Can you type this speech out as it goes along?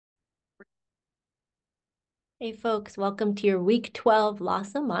Hey folks, welcome to your week 12 La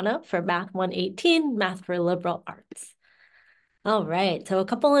Semana for Math 118, Math for Liberal Arts. All right, so a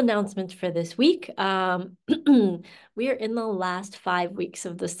couple announcements for this week. We are in the last 5 weeks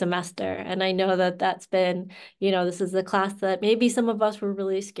of the semester, and I know that that's been, this is the class that maybe some of us were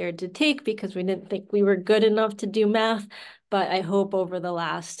really scared to take because we didn't think we were good enough to do math. But I hope over the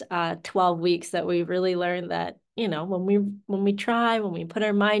last 12 weeks that we really learned that, when we try, when we put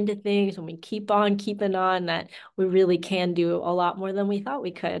our mind to things, when we keep on keeping on, that we really can do a lot more than we thought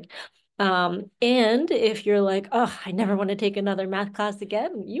we could. And if you're like, oh, I never want to take another math class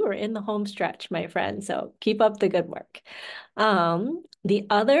again, you are in the home stretch, my friend. So keep up the good work. The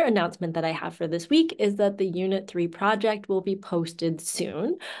other announcement that I have for this week is that the Unit 3 project will be posted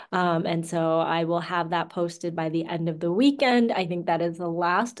soon. And so I will have that posted by the end of the weekend. I think that is the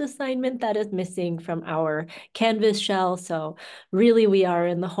last assignment that is missing from our Canvas shell. So really, we are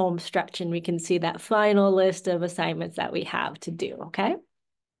in the home stretch and we can see that final list of assignments that we have to do, okay?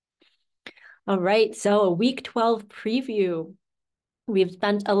 All right, so a week 12 preview. We've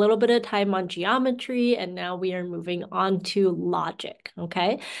spent a little bit of time on geometry and now we are moving on to logic,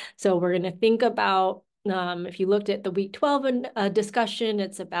 okay? So we're going to think about, if you looked at the week 12 discussion,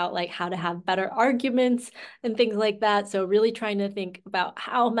 it's about like how to have better arguments and things like that. So really trying to think about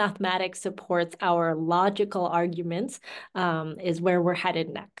how mathematics supports our logical arguments is where we're headed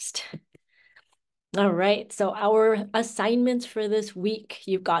next. All right, so our assignments for this week,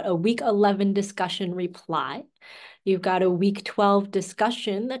 you've got a week 11 discussion reply. You've got a week 12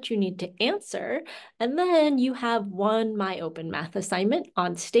 discussion that you need to answer. And then you have one My Open Math assignment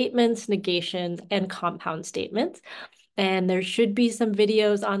on statements, negations, and compound statements. And there should be some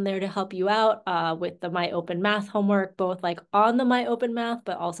videos on there to help you out with the My Open Math homework, both like on the My Open Math,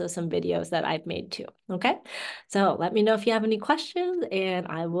 but also some videos that I've made too. Okay, so let me know if you have any questions and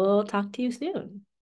I will talk to you soon.